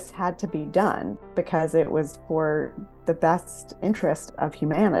that this had to be done because it was for the best interest of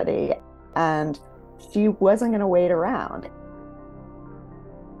humanity. And she wasn't going to wait around.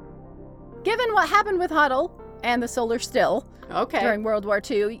 Given what happened with Huddle and the Solar Still during World War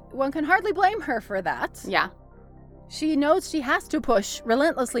II, one can hardly blame her for that. Yeah. She knows she has to push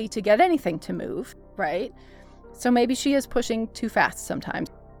relentlessly to get anything to move, right? So maybe she is pushing too fast sometimes.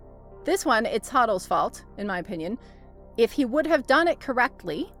 This one, it's Huddle's fault, in my opinion. If he would have done it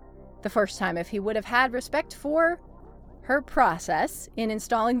correctly the first time, if he would have had respect for her process in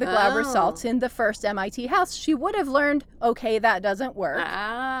installing the Glauber salts in the first MIT house, she would have learned, okay, that doesn't work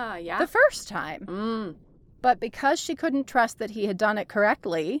the first time. But because she couldn't trust that he had done it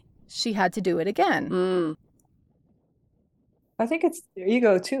correctly, she had to do it again. I think it's their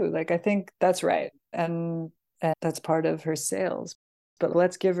ego too. Like, I think that's right. And that's part of her sales. But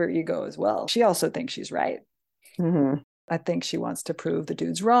let's give her ego as well. She also thinks she's right. Mm-hmm. I think she wants to prove the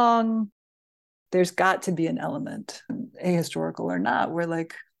dude's wrong. There's got to be an element, ahistorical or not, where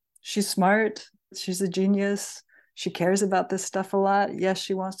like, she's smart, she's a genius, she cares about this stuff a lot. Yes,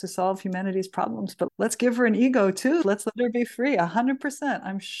 she wants to solve humanity's problems, but let's give her an ego too. Let's let her be free. 100%.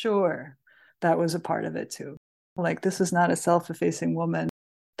 I'm sure that was a part of it too. Like, this is not a self-effacing woman.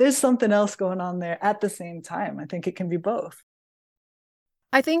 There's something else going on there at the same time. I think it can be both.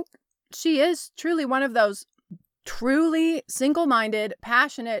 I think she is truly one of those truly single-minded,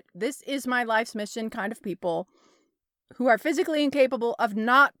 passionate, this is my life's mission kind of people who are physically incapable of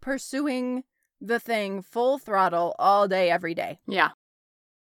not pursuing the thing full throttle all day, every day. Yeah.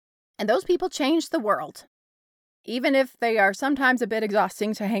 And those people change the world, even if they are sometimes a bit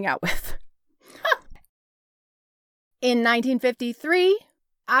exhausting to hang out with. In 1953,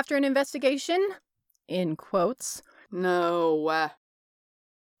 after an investigation, in quotes,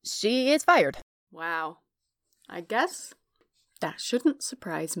 she is fired. Wow. I guess that shouldn't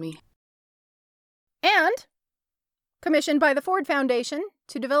surprise me. And commissioned by the Ford Foundation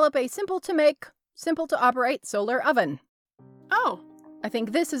to develop a simple-to-make, simple-to-operate solar oven. Oh. I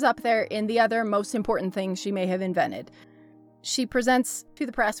think this is up there in the other most important things she may have invented. She presents to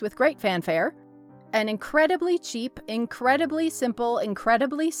the press with great fanfare an incredibly cheap, incredibly simple,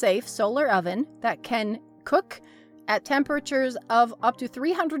 incredibly safe solar oven that can cook at temperatures of up to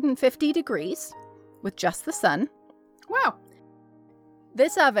 350 degrees with just the sun. Wow.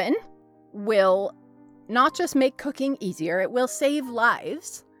 This oven will not just make cooking easier, it will save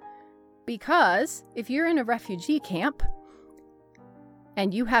lives. Because if you're in a refugee camp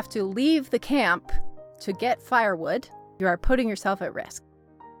and you have to leave the camp to get firewood, you are putting yourself at risk.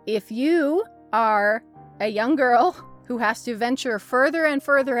 If you are a young girl who has to venture further and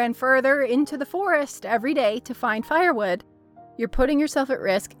further and further into the forest every day to find firewood, you're putting yourself at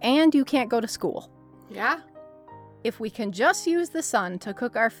risk and you can't go to school. Yeah. If we can just use the sun to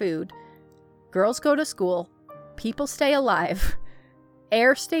cook our food, girls go to school, people stay alive,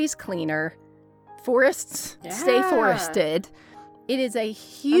 air stays cleaner, forests stay forested. It is a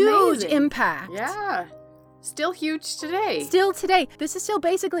huge impact. Yeah. Still huge today. Still today. This is still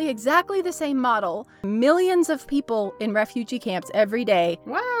basically exactly the same model. Millions of people in refugee camps every day.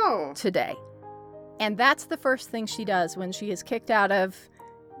 Wow. Today. And that's the first thing she does when she is kicked out of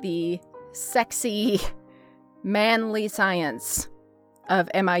the sexy, manly science of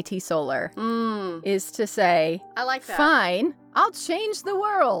MIT Solar, is to say, I like that. Fine, I'll change the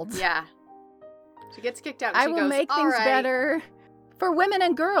world. Yeah. She gets kicked out and I she will goes, make things better for women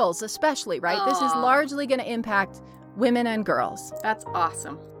and girls, especially, right? Aww. This is largely going to impact women and girls. That's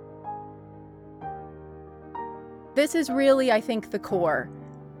awesome. This is really, I think, the core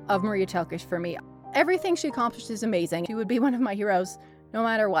of Maria Telkes for me. Everything she accomplished is amazing. She would be one of my heroes no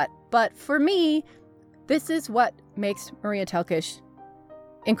matter what. But for me, this is what makes Maria Telkes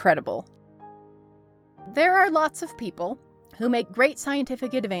incredible. There are lots of people who make great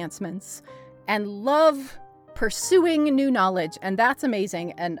scientific advancements and love pursuing new knowledge, and that's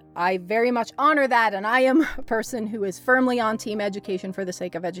amazing, and I very much honor that, and I am a person who is firmly on team education for the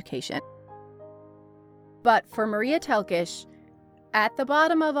sake of education. But for Maria Telkes, at the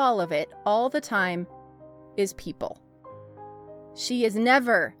bottom of all of it, all the time, is people. She is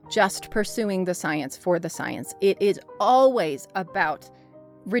never just pursuing the science for the science. It is always about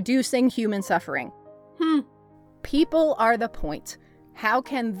reducing human suffering. People are the point. How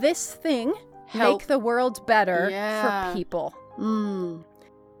can this thing make the world better for people?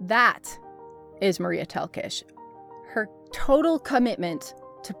 That is Maria Telkes. Her total commitment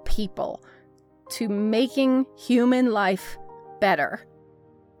to people, to making human life better.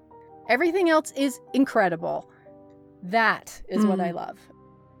 Everything else is incredible. That is what I love.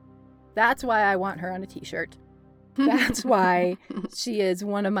 That's why I want her on a t-shirt. That's why she is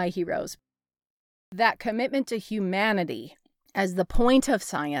one of my heroes. That commitment to humanity as the point of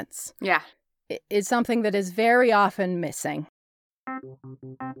science is something that is very often missing.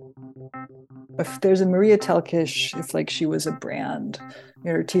 If there's a Maria Telkes, if like she was a brand,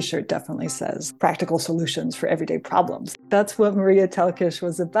 her t-shirt definitely says practical solutions for everyday problems. That's what Maria Telkes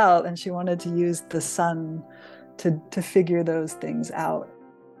was about, and she wanted to use the sun to figure those things out.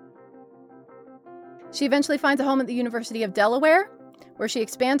 She eventually finds a home at the University of Delaware, where she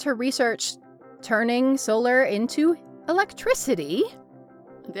expands her research, turning solar into electricity.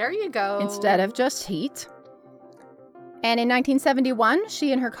 There you go. Instead of just heat. And in 1971,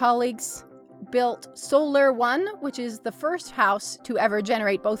 she and her colleagues built Solar One, which is the first house to ever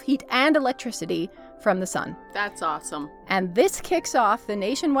generate both heat and electricity from the sun. That's awesome. And this kicks off the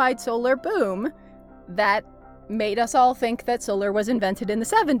nationwide solar boom that made us all think that solar was invented in the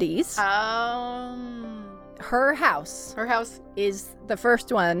 70s. Her house is the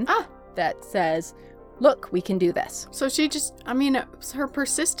first one that says, look, we can do this. So she just, it was her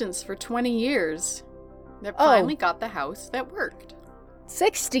persistence for 20 years that finally got the house that worked.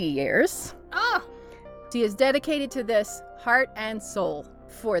 60 years. She is dedicated to this heart and soul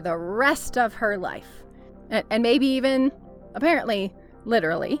for the rest of her life. And maybe even, apparently,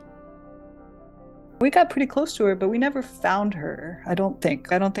 literally. We got pretty close to her, but we never found her, I don't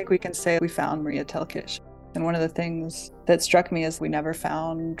think. I don't think we can say we found Maria Telkes. And one of the things that struck me is we never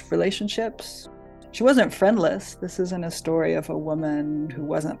found relationships. She wasn't friendless. This isn't a story of a woman who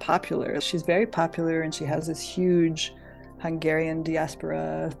wasn't popular. She's very popular, and she has this huge Hungarian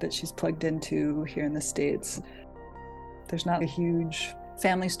diaspora that she's plugged into here in the States. There's not a huge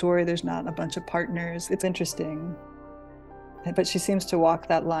family story. There's not a bunch of partners. It's interesting. But she seems to walk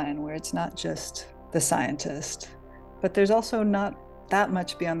that line where it's not just the scientist, but there's also not that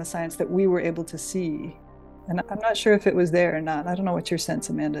much beyond the science that we were able to see. And I'm not sure if it was there or not. I don't know what your sense,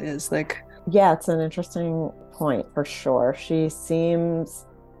 Amanda, is. Yeah, it's an interesting point for sure. She seems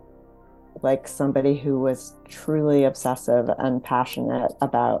like somebody who was truly obsessive and passionate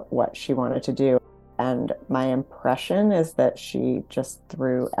about what she wanted to do. And my impression is that she just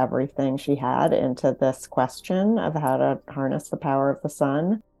threw everything she had into this question of how to harness the power of the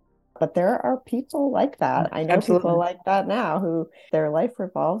sun. But there are people like that. I know people like that now who their life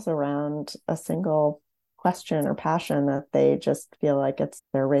revolves around a single question or passion that they just feel like it's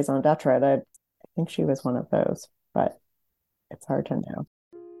their raison d'etre. I think she was one of those, but it's hard to know.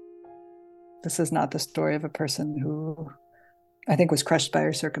 This is not the story of a person who I think was crushed by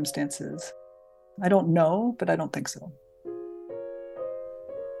her circumstances. I don't know, but I don't think so.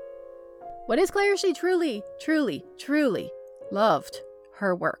 What is clear, she truly, truly, truly loved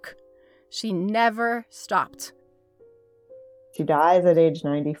her work. She never stopped. She dies at age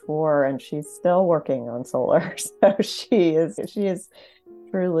 94 and she's still working on solar. So she is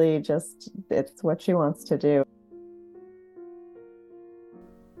truly just, it's what she wants to do.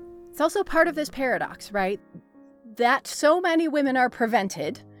 It's also part of this paradox, right? That so many women are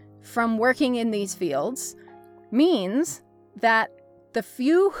prevented from working in these fields means that the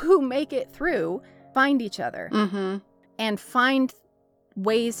few who make it through find each other and find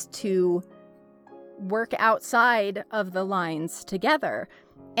ways to work outside of the lines together.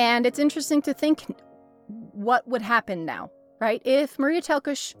 And it's interesting to think what would happen now, right? If Maria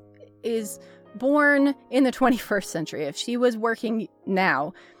Telkes is born in the 21st century, if she was working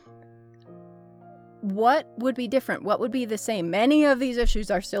now, what would be different? What would be the same? Many of these issues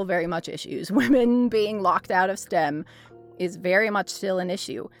are still very much issues. Women being locked out of STEM is very much still an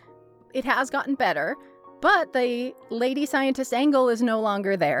issue. It has gotten better, but the lady scientist angle is no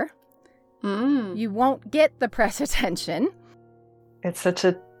longer there. You won't get the press attention. It's such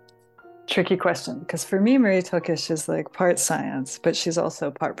a tricky question, because for me, Maria Telkes is like part science, but she's also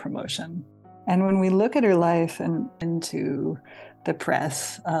part promotion. And when we look at her life and into the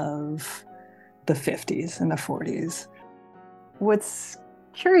press of the 50s and the 40s, what's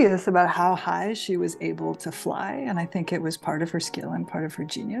curious about how high she was able to fly, and I think it was part of her skill and part of her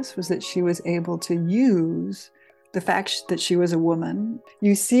genius, was that she was able to use the fact that she was a woman.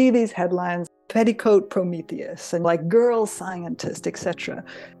 You see these headlines, petticoat Prometheus, and like girl scientist, etc.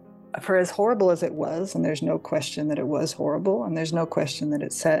 For as horrible as it was, and there's no question that it was horrible, and there's no question that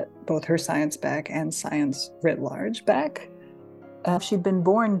it set both her science back and science writ large back, if she'd been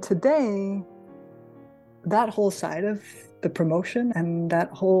born today, that whole side of the promotion and that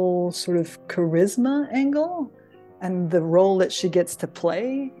whole sort of charisma angle And the role that she gets to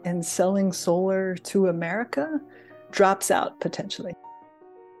play in selling solar to America drops out potentially.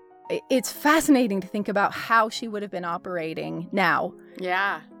 It's fascinating to think about how she would have been operating now.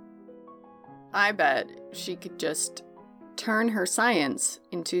 Yeah. I bet she could just turn her science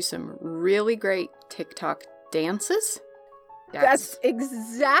into some really great TikTok dances. That's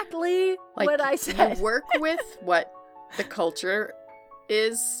exactly what I said. You work with what the culture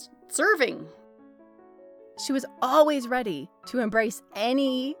is serving. She was always ready to embrace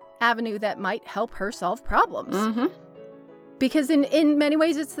any avenue that might help her solve problems. Mm-hmm. Because in many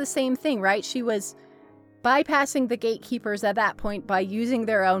ways, it's the same thing, right? She was bypassing the gatekeepers at that point by using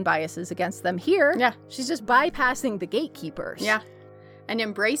their own biases against them. Here, yeah, she's just bypassing the gatekeepers. Yeah, and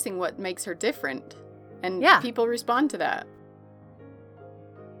embracing what makes her different. And people respond to that.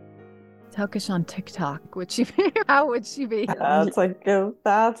 Telkes on TikTok, how would she be? That's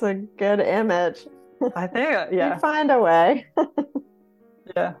a good image. I think, yeah. You find a way.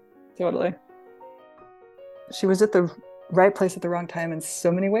 Yeah, totally. She was at the right place at the wrong time in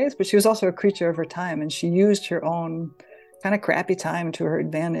so many ways, but she was also a creature of her time, and she used her own kind of crappy time to her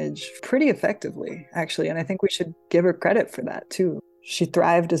advantage pretty effectively, actually. And I think we should give her credit for that, too. She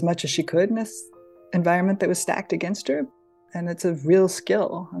thrived as much as she could in this environment that was stacked against her. And it's a real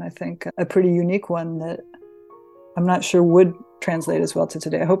skill, and I think a pretty unique one that I'm not sure would translate as well to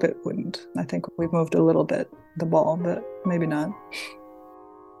today. I hope it wouldn't. I think we've moved a little bit the ball, but maybe not.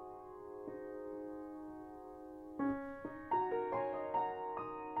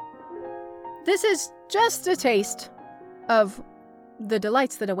 This is just a taste of the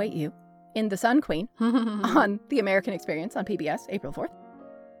delights that await you in The Sun Queen on The American Experience on PBS, April 4th.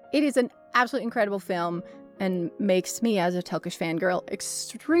 It is an absolutely incredible film and makes me, as a Telkes fangirl,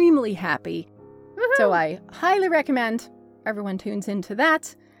 extremely happy. Woo-hoo! So I highly recommend everyone tunes into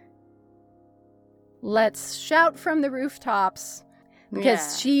that. Let's shout from the rooftops,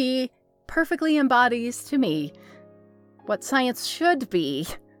 because she perfectly embodies to me what science should be,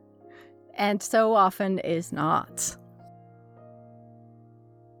 and so often is not.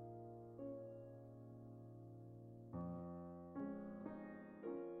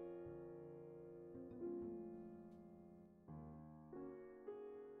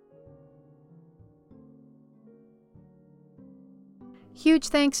 Huge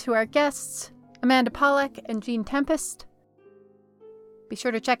thanks to our guests, Amanda Pollack and Jean Tempest. Be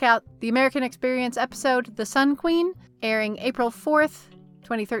sure to check out the American Experience episode, The Sun Queen, airing April 4th,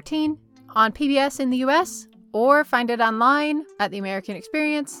 2013, on PBS in the US, or find it online at the American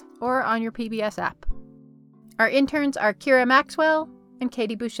Experience or on your PBS app. Our interns are Kira Maxwell and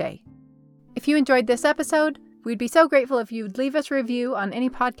Katie Boucher. If you enjoyed this episode, we'd be so grateful if you'd leave us a review on any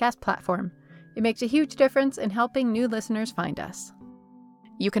podcast platform. It makes a huge difference in helping new listeners find us.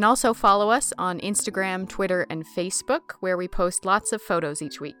 You can also follow us on Instagram, Twitter, and Facebook, where we post lots of photos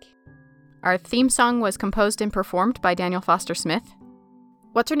each week. Our theme song was composed and performed by Daniel Foster Smith.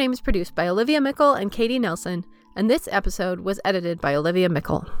 What's Her Name is produced by Olivia Mickle and Katie Nelson, and this episode was edited by Olivia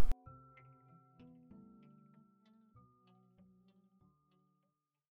Mickle.